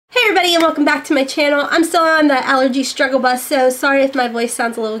everybody, and welcome back to my channel. I'm still on the allergy struggle bus, so sorry if my voice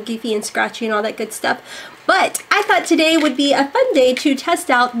sounds a little goofy and scratchy and all that good stuff. But I thought today would be a fun day to test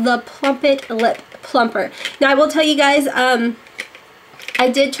out the Plump-it lip plumper. Now I will tell you guys, I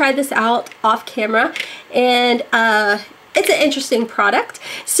did try this out off camera, and it's an interesting product,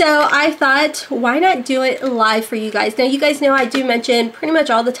 so I thought, why not do it live for you guys? Now, you guys know I do mention pretty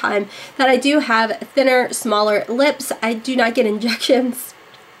much all the time that I do have thinner, smaller lips. I do not get injections,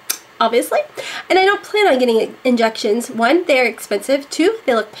 obviously, and I don't plan on getting injections. 1, they're expensive. 2,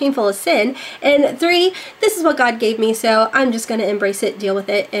 they look painful as sin. And 3, this is what God gave me, so I'm just going to embrace it, deal with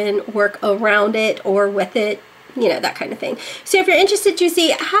it, and work around it or with it. You know, that kind of thing. So if you're interested to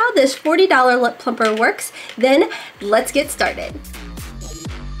see how this $40 lip plumper works, then let's get started.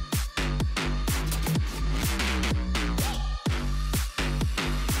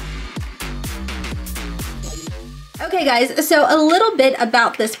 Okay guys, so a little bit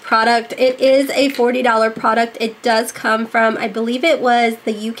about this product. It is a $40 product. It does come from, I believe it was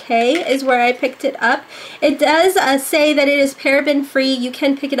the UK is where I picked it up. It does say that it is paraben free. You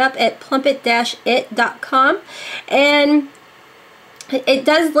can pick it up at plumpit-it.com, and it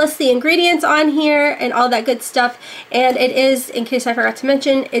does list the ingredients on here and all that good stuff, and it is, in case I forgot to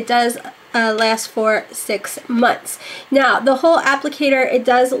mention, it does last for 6 months. Now the whole applicator, it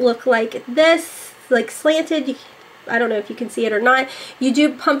does look like this, like slanted. I don't know if you can see it or not. You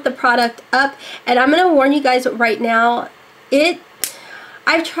do pump the product up, and I'm going to warn you guys right now,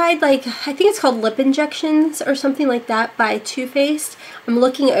 I've tried, like, I think it's called lip injections or something like that by Too Faced. I'm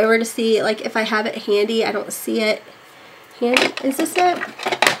looking over to see, like, if I have it handy. I don't see it. Is this it?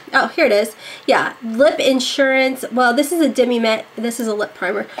 Oh, here it is. Yeah, lip insurance. Well, this is a demi-matte. This is a lip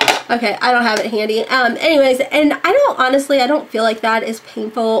primer. Okay, I don't have it handy. Anyways, and I don't, honestly, I don't feel like that is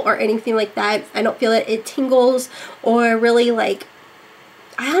painful or anything like that. I don't feel it tingles or really, like,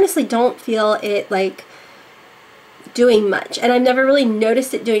 I honestly don't feel it, like, doing much. And I've never really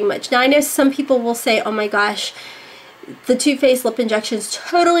noticed it doing much. Now, I know some people will say, oh my gosh, the Too Faced lip injections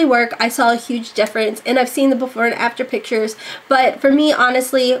totally work. I saw a huge difference, and I've seen the before and after pictures. But for me,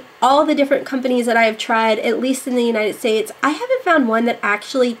 honestly, all the different companies that I have tried, at least in the United States, I haven't found one that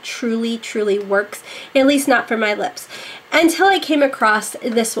actually truly works, at least not for my lips, until I came across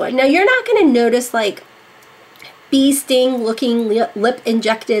this one. Now, you're not going to notice, like, bee sting looking lip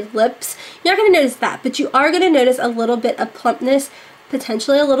injected lips. You're not going to notice that, but you are going to notice a little bit of plumpness,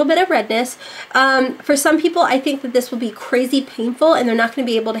 potentially a little bit of redness. For some people, I think that this will be crazy painful, and they're not going to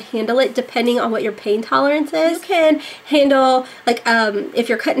be able to handle it depending on what your pain tolerance is. You can handle, like, if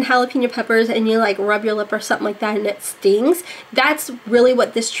you're cutting jalapeno peppers and you, like, rub your lip or something like that and it stings. That's really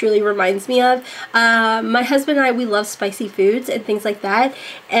what this truly reminds me of. My husband and I, we love spicy foods and things like that,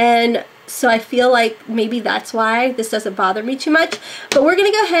 and so I feel like maybe that's why this doesn't bother me too much. But we're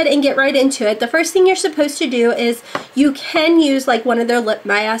going to go ahead and get right into it. The first thing you're supposed to do is you can use, like, one of their lip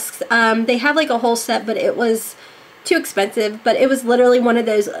masks. They have, like, a whole set, but it was too expensive. But it was literally one of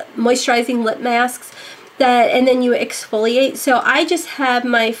those moisturizing lip masks that, and then you exfoliate. So I just have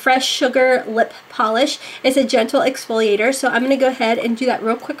my Fresh Sugar Lip Polish. It's a gentle exfoliator. So I'm going to go ahead and do that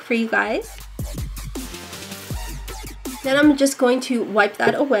real quick for you guys. Then I'm just going to wipe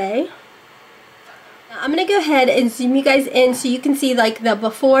that away. I'm going to go ahead and zoom you guys in so you can see, like, the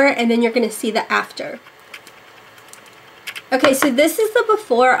before, and then you're going to see the after. Okay, so this is the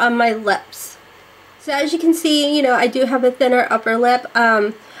before on my lips. So as you can see, you know, I do have a thinner upper lip.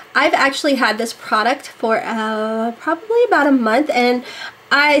 I've actually had this product for probably about a month, and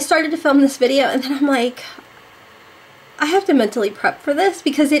I started to film this video, and then I'm like, I have to mentally prep for this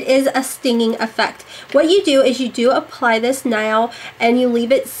because it is a stinging effect. What you do is you do apply this now, and you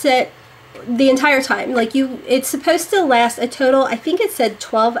leave it sit the entire time. Like, it's supposed to last a total, I think it said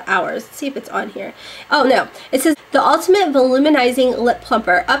 12 hours. Let's see if it's on here. Oh no, it says the ultimate volumizing lip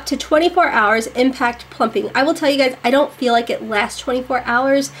plumper, up to 24 hours impact plumping. I will tell you guys, I don't feel like it lasts 24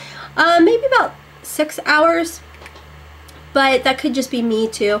 hours, maybe about 6 hours, but that could just be me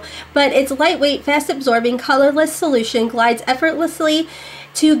too. But it's lightweight, fast absorbing, colorless solution, glides effortlessly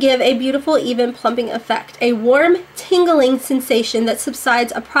to give a beautiful, even plumping effect. A warm, tingling sensation that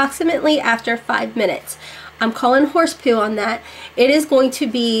subsides approximately after 5 minutes. I'm calling horse poo on that. It is going to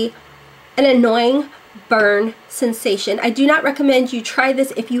be an annoying burn sensation. I do not recommend you try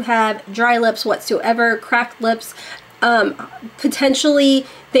this if you have dry lips whatsoever, cracked lips. Potentially,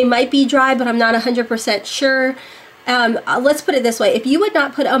 they might be dry, but I'm not 100% sure. Let's put it this way. If you would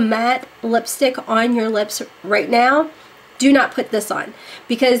not put a matte lipstick on your lips right now, do not put this on,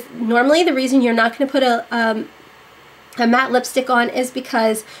 because normally the reason you're not going to put a matte lipstick on is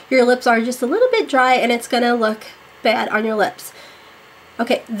because your lips are just a little bit dry and it's going to look bad on your lips.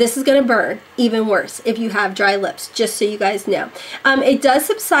 Okay, this is gonna burn even worse if you have dry lips, just so you guys know. It does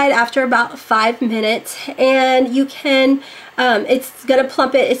subside after about 5 minutes, and you can, it's gonna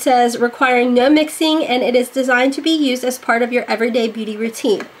plump it. It says requiring no mixing, and it is designed to be used as part of your everyday beauty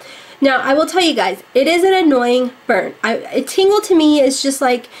routine. Now, I will tell you guys, it is an annoying burn. A tingle to me is just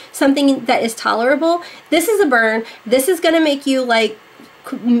like something that is tolerable. This is a burn. This is gonna make you like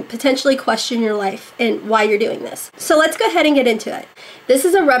potentially question your life and why you're doing this. So let's go ahead and get into it. This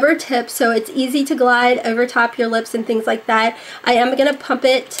is a rubber tip, so it's easy to glide over top your lips and things like that. I am gonna pump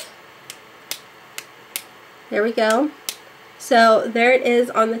it. There we go. So there it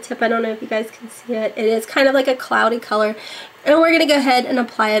is on the tip. I don't know if you guys can see it. It is kind of like a cloudy color. And we're gonna go ahead and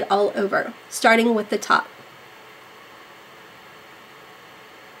apply it all over, starting with the top.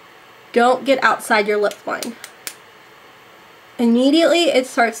 Don't get outside your lip line. Immediately it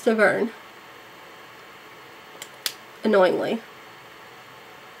starts to burn, annoyingly.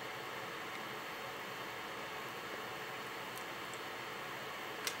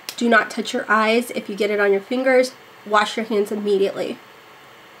 Do not touch your eyes. If you get it on your fingers, wash your hands immediately.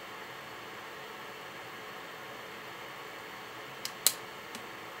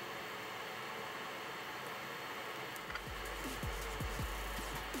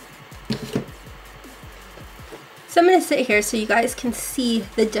 So I'm going to sit here so you guys can see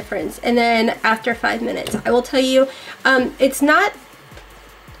the difference, and then after 5 minutes, I will tell you, it's not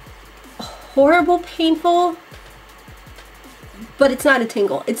horrible painful, but it's not a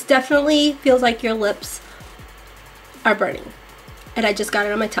tingle. It definitely feels like your lips are burning, and I just got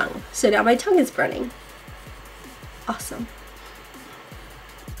it on my tongue, so now my tongue is burning. Awesome.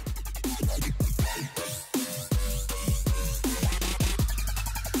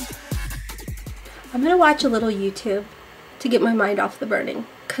 I'm gonna watch a little YouTube to get my mind off the burning,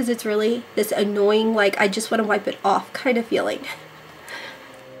 because it's really this annoying, like I just want to wipe it off kind of feeling.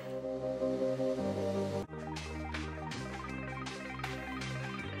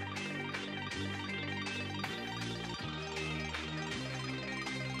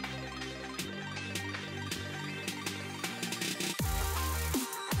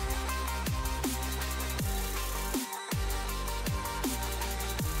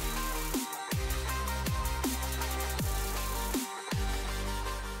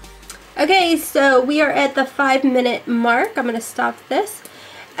 Okay, so we are at the 5 minute mark. I'm going to stop this.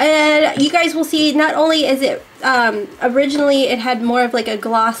 And you guys will see, not only is it, originally it had more of like a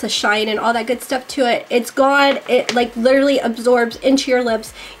gloss, a shine, and all that good stuff to it. It's gone. It like literally absorbs into your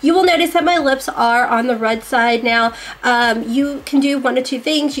lips. You will notice that my lips are on the red side now. You can do one of two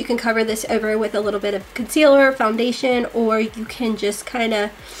things. You can cover this over with a little bit of concealer, foundation, or you can just kind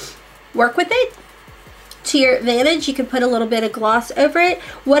of work with it to your advantage. You can put a little bit of gloss over it.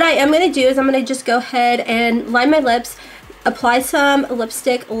 What I am going to do is I'm going to just go ahead and line my lips, apply some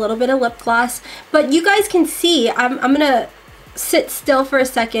lipstick, a little bit of lip gloss, but you guys can see, I'm going to sit still for a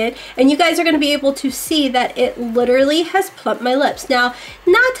second, and you guys are going to be able to see that it literally has plumped my lips. Now,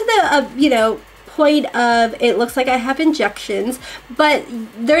 not to the, you know, point of it looks like I have injections, but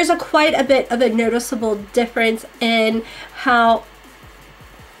there's quite a bit of a noticeable difference in how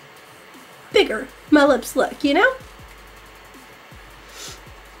bigger my lips look, you know?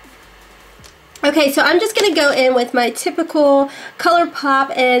 Okay, so I'm just gonna go in with my typical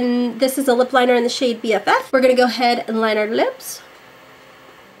ColourPop, and this is a lip liner in the shade BFF. We're gonna go ahead and line our lips.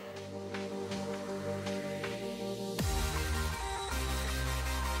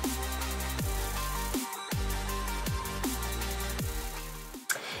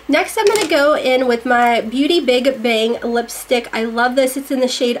 Next, I'm going to go in with my Beauty Big Bang lipstick. I love this. It's in the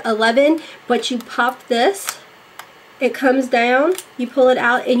shade 11, but you pop this, it comes down, you pull it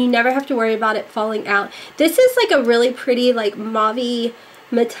out, and you never have to worry about it falling out. This is like a really pretty, like mauve-y,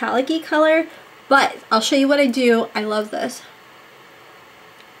 metallic-y color, but I'll show you what I do. I love this.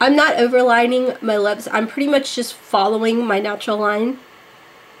 I'm not overlining my lips. I'm pretty much just following my natural line.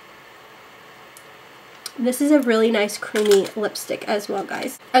 This is a really nice creamy lipstick as well,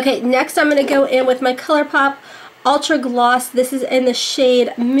 guys. Okay, next I'm going to go in with my ColourPop Ultra Gloss. This is in the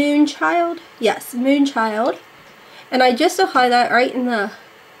shade Moonchild. Yes, Moonchild. And I just apply that right in the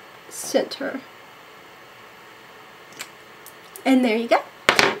center. And there you go.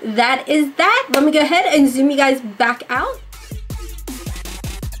 That is that. Let me go ahead and zoom you guys back out.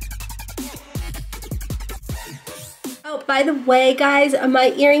 Oh, by the way, guys,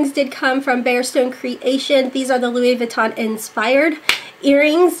 my earrings did come from Bearstone Creation. These are the Louis Vuitton inspired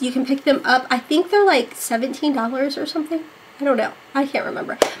earrings. You can pick them up. I think they're like $17 or something. I don't know. I can't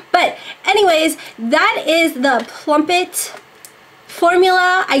remember. But anyways, that is the Plump-it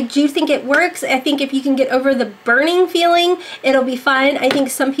formula. I do think it works. I think if you can get over the burning feeling, it'll be fine. I think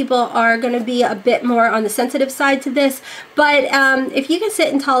some people are going to be a bit more on the sensitive side to this, but if you can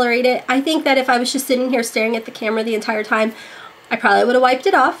sit and tolerate it, I think that if I was just sitting here staring at the camera the entire time, I probably would have wiped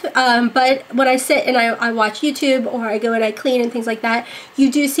it off, but when I sit and I watch YouTube, or I go and I clean and things like that, you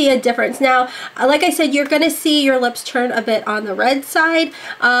do see a difference. Now, like I said, you're going to see your lips turn a bit on the red side.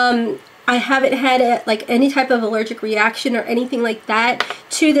 I haven't had like any type of allergic reaction or anything like that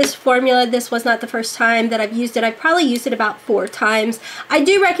to this formula. This was not the first time that I've used it. I've probably used it about 4 times. I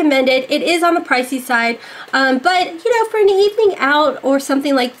do recommend it. It is on the pricey side, but you know, for an evening out or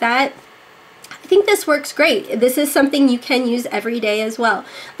something like that, I think this works great. This is something you can use every day as well.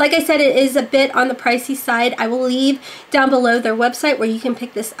 Like I said, it is a bit on the pricey side. I will leave down below their website where you can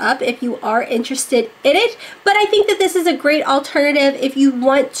pick this up if you are interested in it. But I think that this is a great alternative if you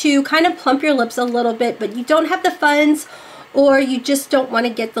want to kind of plump your lips a little bit, but you don't have the funds, or you just don't want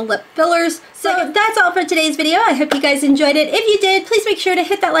to get the lip fillers. So that's all for today's video. I hope you guys enjoyed it. If you did, please make sure to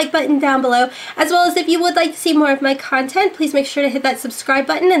hit that like button down below, as well as if you would like to see more of my content, please make sure to hit that subscribe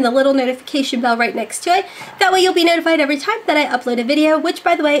button and the little notification bell right next to it. That way you'll be notified every time that I upload a video, which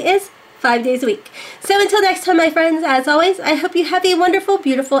by the way is 5 days a week. So until next time, my friends, as always, I hope you have a wonderful,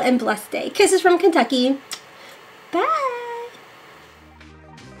 beautiful, and blessed day. Kisses from Kentucky. Bye.